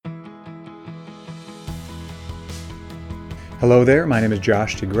Hello there, my name is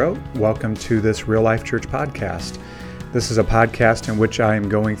Josh DeGroat. Welcome to this Real Life Church podcast. This is a podcast in which I am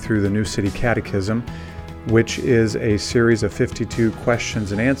going through the New City Catechism, which is a series of 52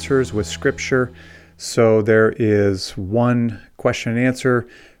 questions and answers with scripture. So there is one question and answer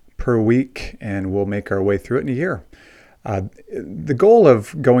per week, and we'll make our way through it in a year. The goal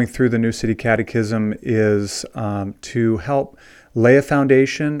of going through the New City Catechism is to help lay a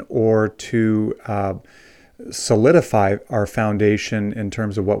foundation or to solidify our foundation in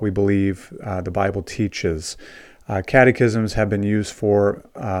terms of what we believe the Bible teaches. Catechisms have been used for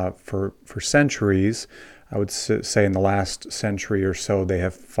centuries. I would say in the last century or so they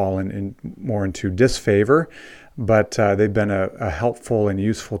have fallen more into disfavor, but they've been a helpful and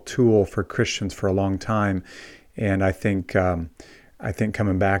useful tool for Christians for a long time. And I think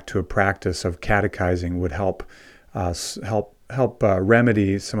coming back to a practice of catechizing would help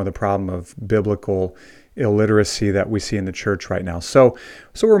remedy some of the problem of biblical illiteracy that we see in the church right now. So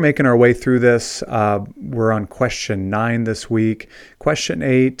we're making our way through this. We're on question 9 this week. Question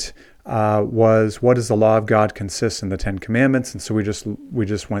 8 was, what does the law of God consist in the 10 Commandments? And so we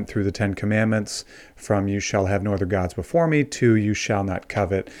just went through the 10 Commandments from you shall have no other gods before me to you shall not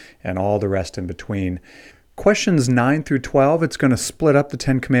covet and all the rest in between. Questions 9 through 12, it's going to split up the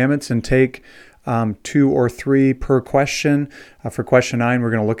 10 Commandments and take 2 or 3 per question. For question 9,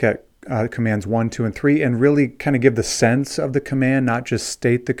 we're going to look at commands 1, 2, and 3, and really kind of give the sense of the command, not just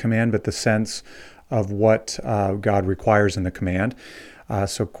state the command, but the sense of what God requires in the command.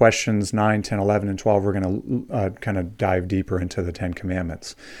 So questions 9, 10, 11, and 12, we're going to kind of dive deeper into the 10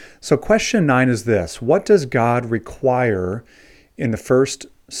 Commandments. So question 9 is this: what does God require in the first,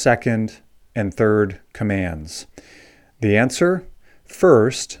 second, and third commands? The answer: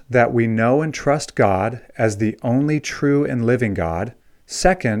 first, that we know and trust God as the only true and living God.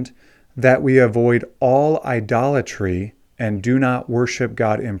 Second, that we avoid all idolatry and do not worship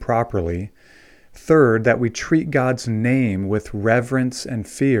God improperly. Third, that we treat God's name with reverence and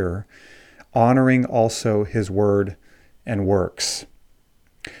fear, honoring also His word and works.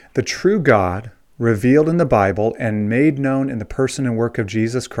 The true God, revealed in the Bible and made known in the person and work of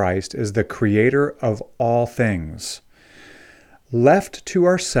Jesus Christ, is the creator of all things. Left to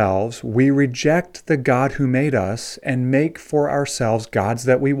ourselves, we reject the God who made us and make for ourselves gods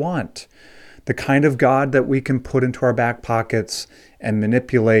that we want, the kind of God that we can put into our back pockets and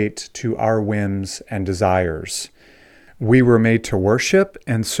manipulate to our whims and desires. We were made to worship,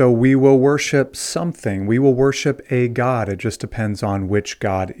 and so we will worship something. We will worship a God. It just depends on which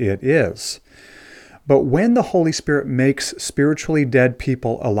God it is. But when the Holy Spirit makes spiritually dead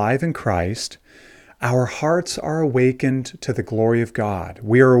people alive in Christ, our hearts are awakened to the glory of God.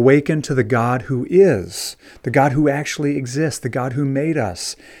 We are awakened to the God who is, the God who actually exists, the God who made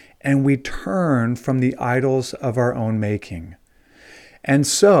us, and we turn from the idols of our own making. And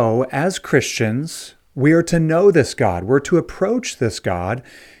so, as Christians, we are to know this God. We're to approach this God,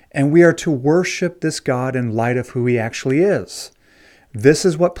 and we are to worship this God in light of who He actually is. This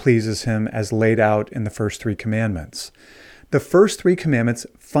is what pleases Him as laid out in the first 3 commandments. The first 3 commandments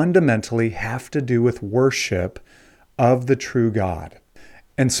fundamentally have to do with worship of the true God.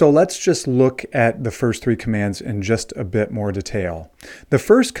 And so let's just look at the first 3 commands in just a bit more detail. The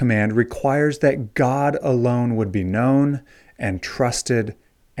first command requires that God alone would be known and trusted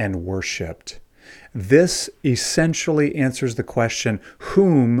and worshiped. This essentially answers the question,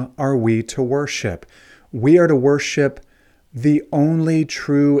 whom are we to worship? We are to worship the only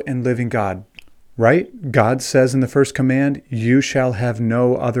true and living God. Right? God says in the first command, you shall have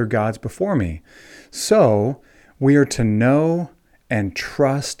no other gods before me. So we are to know and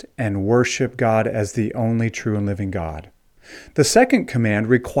trust and worship God as the only true and living God. The second command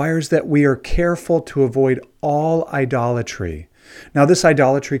requires that we are careful to avoid all idolatry. Now, this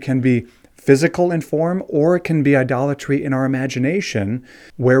idolatry can be physical in form, or it can be idolatry in our imagination,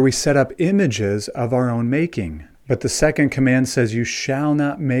 where we set up images of our own making. But the second command says, you shall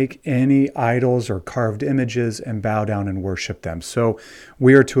not make any idols or carved images and bow down and worship them. So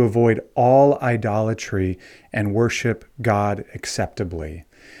we are to avoid all idolatry and worship God acceptably.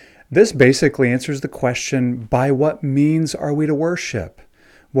 This basically answers the question, by what means are we to worship?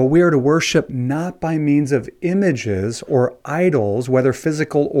 Well, we are to worship not by means of images or idols, whether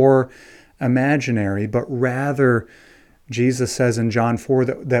physical or imaginary, but rather Jesus says in John 4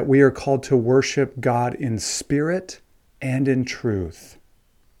 that we are called to worship God in spirit and in truth.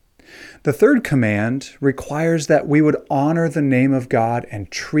 The third command requires that we would honor the name of God and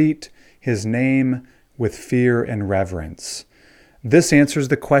treat His name with fear and reverence. This answers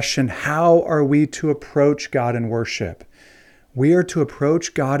the question, how are we to approach God in worship? We are to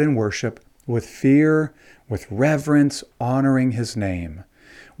approach God in worship with fear, with reverence, honoring his name.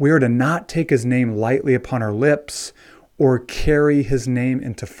 We are to not take his name lightly upon our lips or carry his name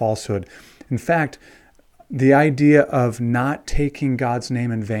into falsehood. In fact, the idea of not taking God's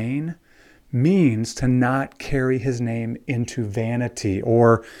name in vain means to not carry his name into vanity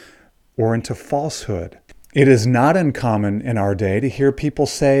or into falsehood. It is not uncommon in our day to hear people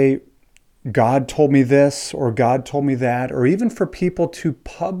say, God told me this, or God told me that, or even for people to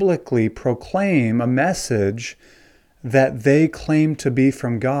publicly proclaim a message that they claim to be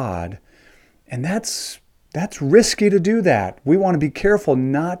from God. And that's risky to do that. We want to be careful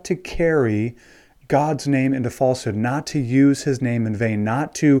not to carry God's name into falsehood, not to use his name in vain,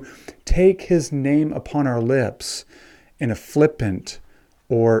 not to take his name upon our lips in a flippant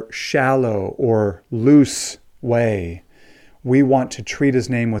or shallow or loose way. We want to treat his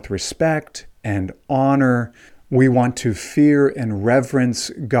name with respect and honor. We want to fear and reverence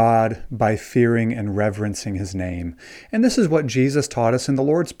God by fearing and reverencing his name. And this is what Jesus taught us in the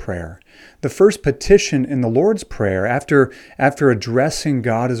Lord's Prayer. The first petition in the Lord's Prayer, after addressing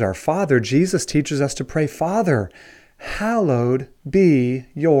God as our Father, Jesus teaches us to pray, Father, hallowed be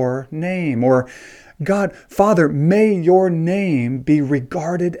your name. Or, God, Father, may your name be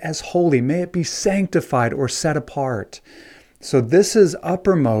regarded as holy. May it be sanctified or set apart. So this is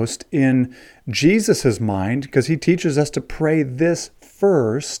uppermost in Jesus' mind because he teaches us to pray this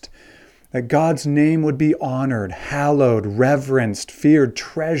first, that God's name would be honored, hallowed, reverenced, feared,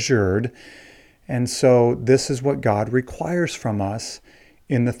 treasured. And so this is what God requires from us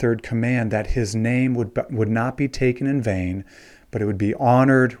in the third command, that his name would not be taken in vain, but it would be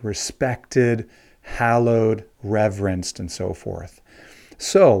honored, respected, hallowed, reverenced, and so forth.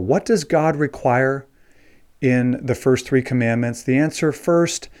 So what does God require in the first three commandments? The answer,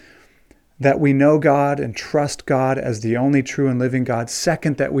 first, that we know God and trust God as the only true and living God.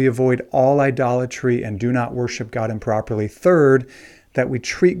 Second, that we avoid all idolatry and do not worship God improperly. Third, that we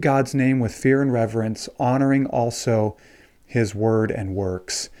treat God's name with fear and reverence, honoring also his word and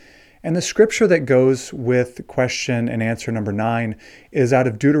works. And the scripture that goes with question and answer number 9 is out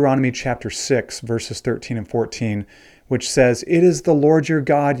of Deuteronomy chapter 6, verses 13 and 14, which says, "It is the Lord your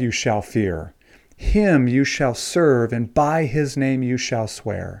God you shall fear. Him you shall serve, and by his name you shall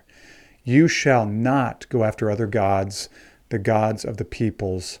swear. You shall not go after other gods, the gods of the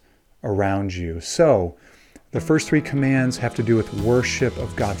peoples around you." So, the first three commands have to do with worship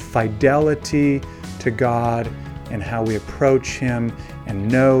of God, fidelity to God, and how we approach him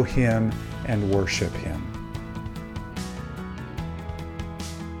and know him and worship him.